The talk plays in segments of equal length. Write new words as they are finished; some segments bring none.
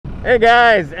Hey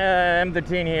guys,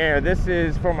 M13 here. This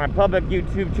is for my public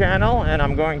YouTube channel, and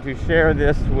I'm going to share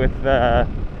this with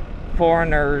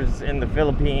foreigners in the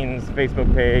Philippines,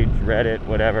 Facebook page, Reddit,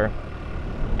 whatever.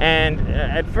 And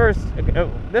at first,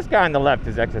 this guy on the left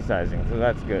is exercising, so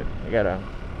that's good. You got a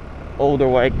older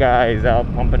white guy, he's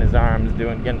out pumping his arms,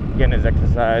 getting his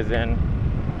exercise in,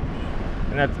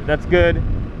 and that's good.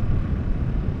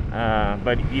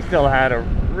 But he still had a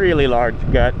really large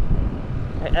gut.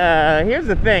 Here's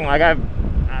the thing, like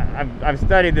I've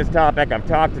studied this topic. I've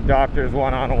talked to doctors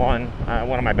one-on-one.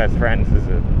 One of my best friends is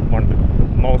one of the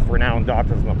most renowned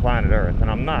doctors on the planet Earth,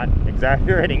 and I'm not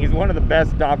exaggerating. He's one of the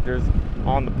best doctors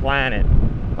on the planet.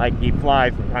 Like, he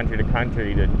flies from country to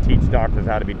country to teach doctors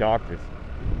how to be doctors.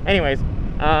 Anyways,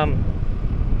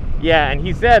 yeah, and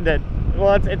he said that,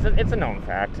 well, it's a known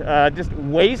fact. Just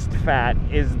waist fat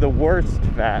is the worst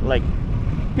fat. Like,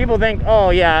 people think,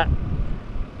 oh yeah,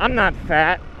 I'm not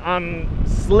fat, I'm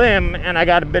slim, and I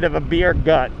got a bit of a beer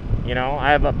gut. You know,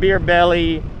 I have a beer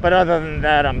belly, but other than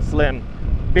that, I'm slim.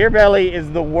 Beer belly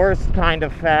is the worst kind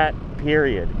of fat,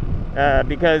 period.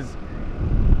 Because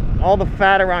all the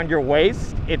fat around your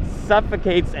waist, it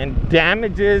suffocates and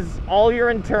damages all your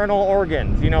internal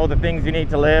organs, you know, the things you need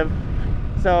to live.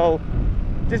 So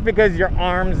just because your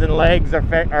arms and legs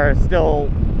are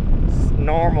still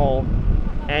normal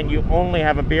and you only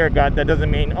have a beer gut, that doesn't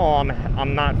mean, oh,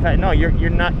 I'm not fat. No, you're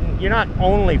not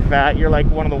only fat, you're like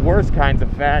one of the worst kinds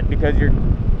of fat, because you're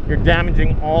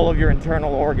damaging all of your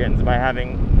internal organs by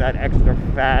having that extra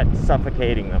fat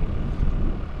suffocating them.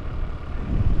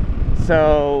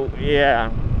 So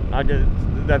yeah,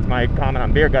 that's my comment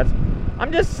on beer guts.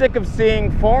 I'm just sick of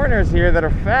seeing foreigners here that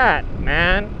are fat,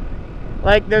 man.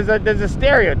 Like, there's a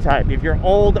stereotype. If you're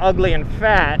old, ugly, and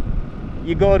fat,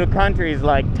 you go to countries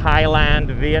like Thailand,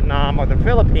 Vietnam, or the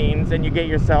Philippines, and you get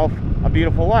yourself a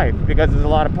beautiful wife, because there's a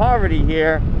lot of poverty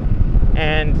here.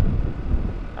 And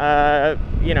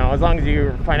you know, as long as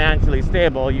you're financially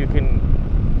stable, you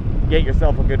can get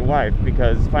yourself a good wife,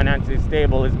 because financially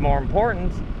stable is more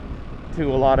important to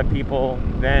a lot of people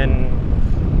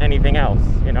than anything else,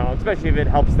 you know, especially if it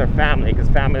helps their family, because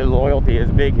family loyalty is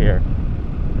big here.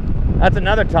 That's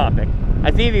another topic.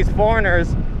 I see these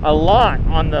foreigners a lot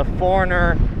on the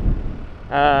foreigner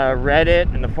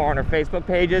Reddit and the foreigner Facebook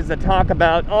pages that talk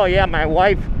about, oh yeah, my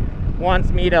wife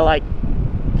wants me to, like,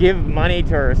 give money to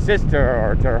her sister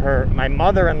or to my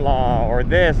mother-in-law or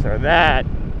this or that.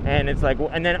 And it's like,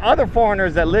 and then other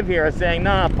foreigners that live here are saying,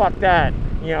 nah, fuck that,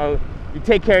 you know, you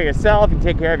take care of yourself, you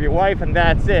take care of your wife, and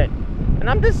that's it. And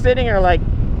I'm just sitting here like,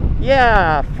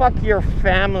 yeah, fuck your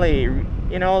family.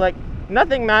 You know, like,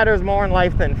 nothing matters more in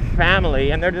life than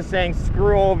family. And they're just saying,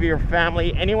 screw over your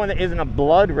family. Anyone that isn't a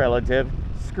blood relative,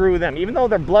 screw them. Even though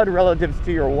they're blood relatives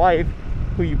to your wife,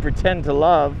 who you pretend to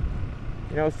love,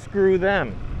 you know, screw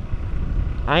them.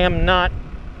 I'm not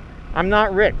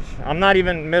rich. I'm not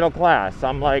even middle class.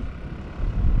 I'm like,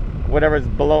 whatever's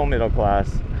below middle class.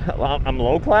 I'm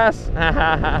low class?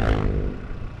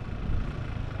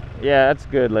 Yeah, that's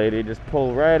good, lady. Just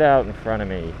pull right out in front of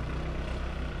me.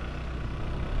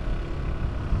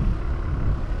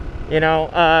 You know,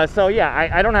 so yeah,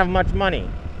 I don't have much money,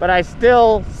 but I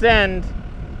still send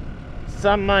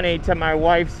some money to my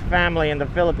wife's family in the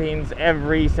Philippines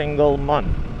every single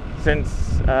month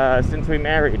since we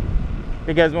married.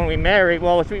 Because when we married,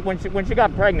 well, when she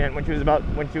got pregnant, when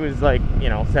she was like, you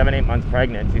know, 7-8 months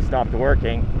pregnant, she stopped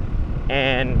working,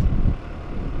 and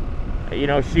you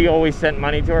know, she always sent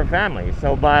money to her family.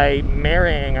 So by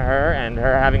marrying her and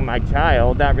her having my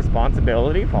child, that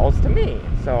responsibility falls to me.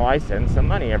 So I send some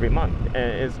money every month.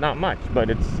 It's not much, but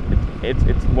it's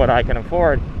what I can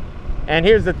afford. And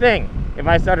here's the thing: if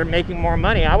I started making more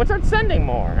money, I would start sending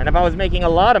more. And if I was making a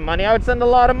lot of money, I would send a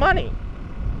lot of money.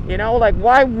 You know, like,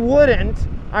 why wouldn't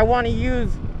I want to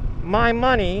use my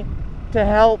money to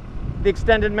help the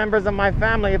extended members of my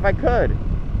family if I could?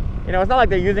 You know, it's not like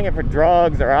they're using it for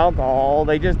drugs or alcohol.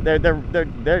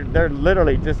 They're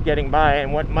literally just getting by,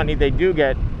 and what money they do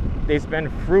get, they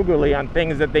spend frugally on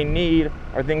things that they need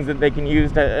or things that they can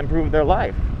use to improve their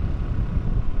life.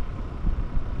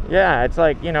 Yeah, it's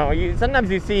like, you know,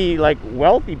 sometimes you see, like,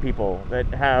 wealthy people that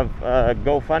have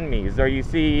GoFundMes, or you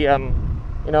see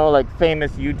you know, like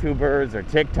famous YouTubers or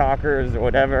TikTokers or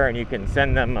whatever, and you can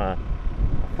send them a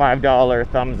 $5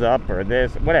 thumbs up or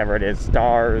this, whatever it is,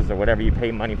 stars or whatever you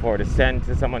pay money for, to send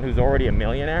to someone who's already a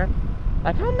millionaire.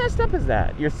 Like, how messed up is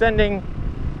that? You're sending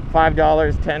 $5,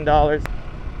 $10.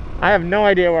 I have no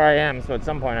idea where I am, so at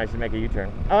some point I should make a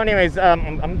U-turn. Oh, anyways,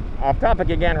 I'm off topic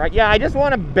again, right? Yeah, I just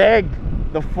want to beg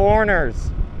the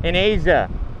foreigners in Asia.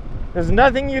 There's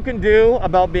nothing you can do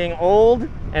about being old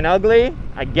and ugly.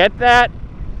 I get that.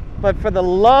 But for the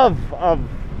love of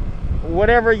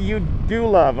whatever you do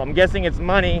love, I'm guessing it's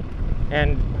money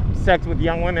and sex with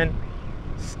young women,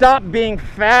 stop being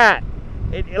fat.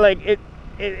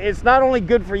 It's not only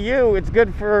good for you, it's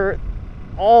good for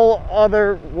all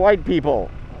other white people.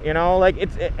 You know, like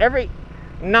every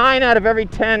 9 out of every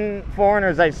 10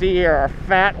 foreigners I see here are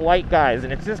fat white guys,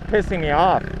 and it's just pissing me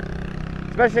off.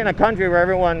 Especially in a country where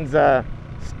everyone's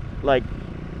like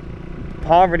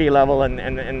poverty level and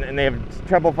they have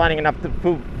trouble finding enough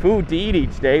food to eat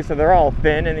each day, so they're all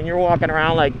thin, and then you're walking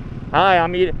around like, hi,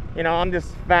 I'm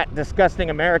this fat, disgusting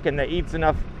American that eats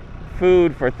enough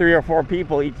food for 3 or 4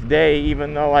 people each day,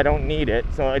 even though I don't need it.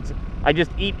 So I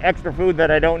just eat extra food that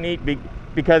I don't need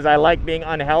because I like being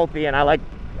unhealthy, and I like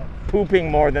pooping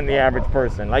more than the average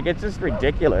person. Like, it's just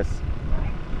ridiculous.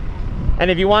 And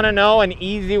if you want to know an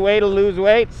easy way to lose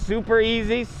weight, super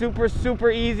easy, super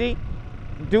easy,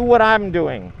 do what I'm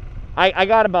doing. I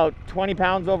got about 20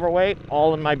 pounds overweight,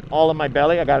 all in my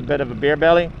belly. I got a bit of a beer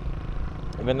belly,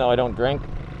 even though I don't drink.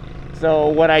 So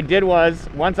what I did was,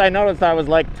 once I noticed I was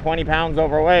like 20 pounds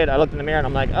overweight, I looked in the mirror and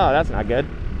I'm like, oh, that's not good.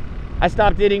 I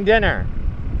stopped eating dinner.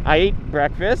 I eat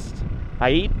breakfast,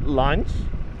 I eat lunch,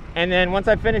 and then once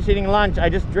I finish eating lunch, I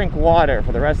just drink water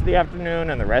for the rest of the afternoon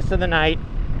and the rest of the night.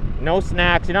 No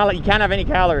snacks. You can't have any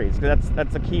calories, because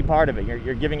that's a key part of it.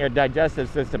 You're giving your digestive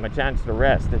system a chance to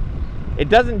rest. It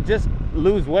doesn't just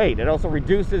lose weight. It also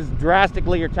reduces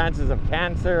drastically your chances of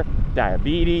cancer,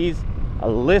 diabetes, a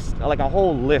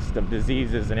whole list of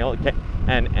diseases and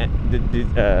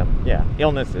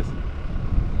illnesses.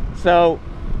 So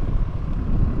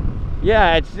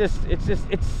yeah,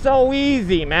 it's so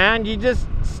easy, man. You just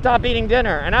stop eating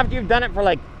dinner, and after you've done it for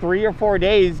like 3 or 4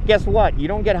 days, guess what? You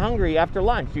don't get hungry after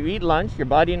lunch. You eat lunch, your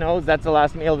body knows that's the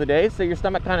last meal of the day, so your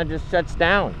stomach kind of just shuts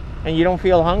down and you don't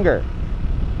feel hunger.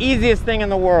 Easiest thing in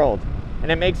the world,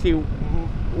 and it makes you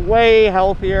way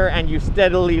healthier, and you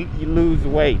steadily lose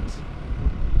weight.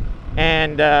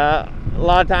 And a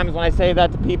lot of times when I say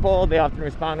that to people, they often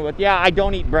respond with, yeah, I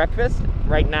don't eat breakfast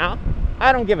right now.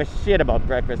 I don't give a shit about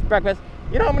breakfast.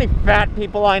 You know how many fat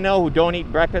people I know who don't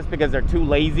eat breakfast because they're too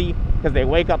lazy, because they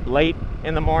wake up late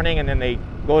in the morning and then they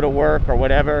go to work or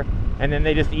whatever, and then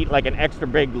they just eat like an extra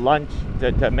big lunch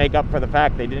to make up for the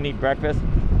fact they didn't eat breakfast.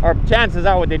 Or chances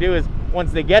are what they do is,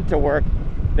 once they get to work,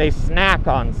 they snack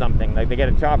on something, like they get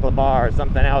a chocolate bar or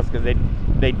something else because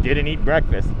they didn't eat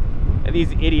breakfast. And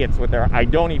these idiots with their, I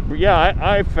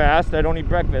fast, I don't eat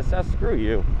breakfast. Screw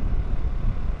you.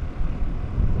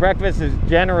 Breakfast is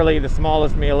generally the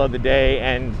smallest meal of the day,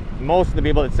 and most of the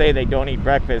people that say they don't eat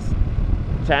breakfast,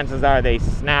 chances are they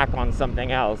snack on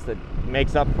something else that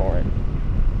makes up for it.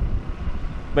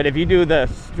 But if you do the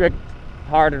strict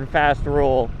hard and fast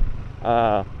rule,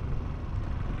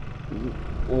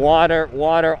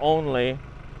 water only,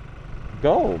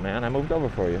 go, man. I moved over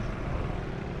for you.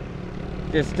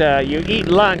 Just you eat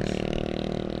lunch.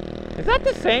 Is that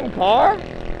the same car?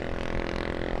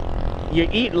 You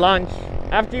eat lunch.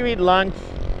 After you eat lunch,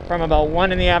 from about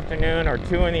 1 in the afternoon or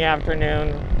 2 in the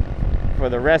afternoon, for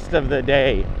the rest of the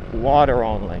day, water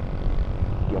only.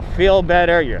 You'll feel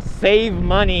better, you'll save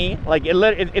money. Like,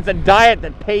 it's a diet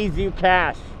that pays you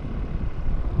cash.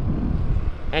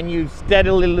 And you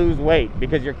steadily lose weight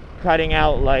because you're cutting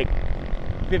out like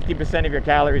 50% of your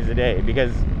calories a day.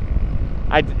 Because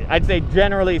I'd say,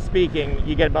 generally speaking,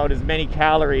 you get about as many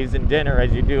calories in dinner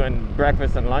as you do in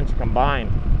breakfast and lunch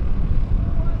combined.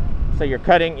 So you're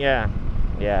cutting, yeah.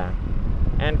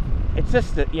 And it's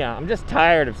just, I'm just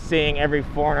tired of seeing every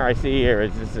foreigner I see here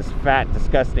is just this fat,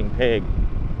 disgusting pig.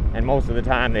 And most of the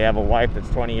time they have a wife that's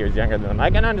 20 years younger than them. I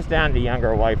can understand the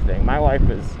younger wife thing. My wife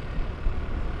is,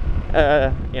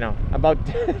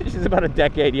 she's about a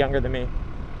decade younger than me.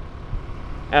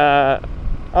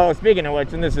 Speaking of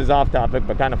which, and this is off topic,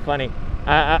 but kind of funny,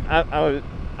 I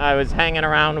was hanging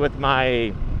around with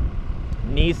my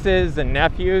nieces and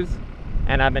nephews,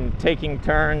 and I've been taking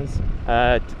turns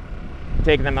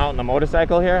taking them out on the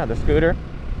motorcycle here, the scooter.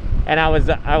 And I was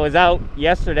out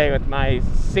yesterday with my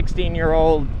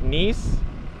 16-year-old niece,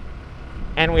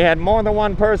 and we had more than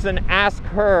one person ask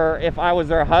her if I was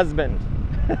her husband.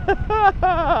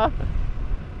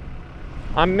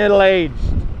 I'm middle-aged.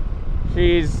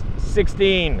 She's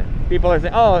 16. People are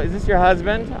saying, oh, is this your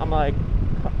husband? I'm like,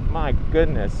 my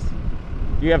goodness.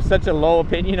 Do you have such a low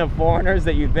opinion of foreigners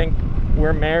that you think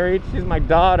we're married? She's my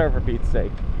daughter, for Pete's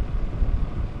sake.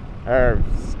 Or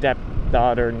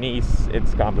stepdaughter, niece.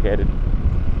 It's complicated.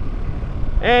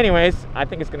 Anyways, I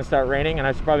think it's going to start raining, and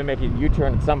I should probably make a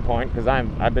U-turn at some point, because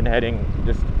I've been heading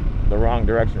just the wrong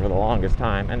direction for the longest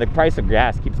time, and the price of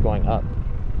gas keeps going up.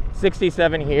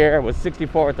 67 here, it was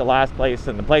 64 at the last place,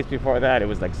 and the place before that it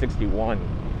was like 61.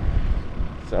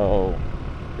 So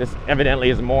this evidently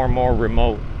is more and more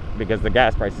remote because the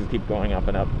gas prices keep going up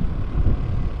and up.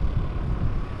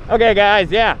 Okay guys,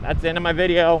 yeah, that's the end of my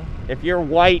video. If you're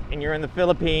white and you're in the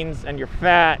Philippines and you're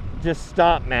fat, just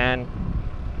stop, man.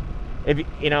 If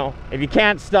you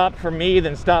can't stop for me,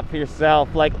 then stop for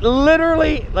yourself. Like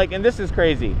literally, and this is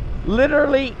crazy,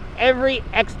 literally every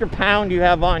extra pound you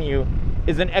have on you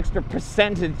is an extra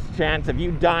percentage chance of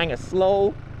you dying a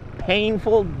slow,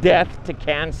 painful death to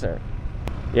cancer.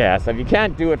 Yeah, so if you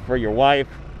can't do it for your wife,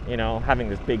 having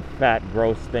this big fat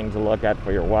gross thing to look at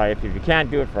for your wife, if you can't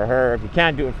do it for her, if you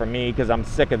can't do it for me because I'm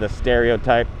sick of the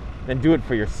stereotype, then do it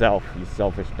for yourself, you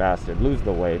selfish bastard. Lose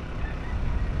the weight.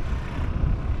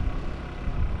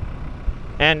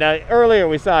 And earlier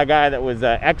we saw a guy that was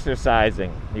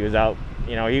exercising. He was out,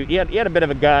 he had a bit of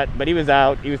a gut, but he was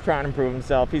out. He was trying to improve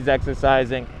himself. He's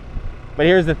exercising. But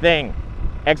here's the thing.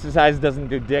 Exercise doesn't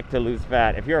do dick to lose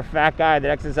fat. If you're a fat guy that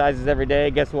exercises every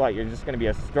day, guess what? You're just going to be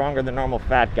a stronger than normal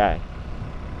fat guy.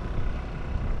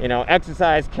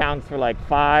 Exercise counts for like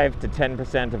 5 to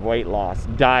 10% of weight loss.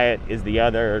 Diet is the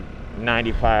other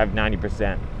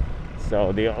 90%.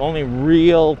 So the only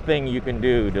real thing you can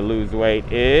do to lose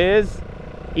weight is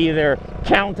either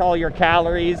count all your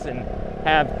calories and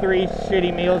have 3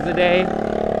 shitty meals a day,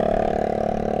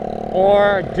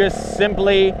 or just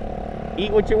simply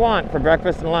eat what you want for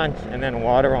breakfast and lunch, and then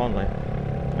water only.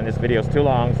 And this video is too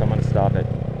long, so I'm going to stop it.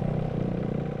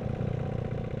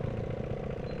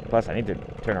 Plus, I need to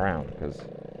turn around because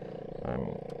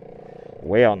I'm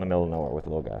way out in the middle of nowhere with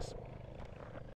low gas.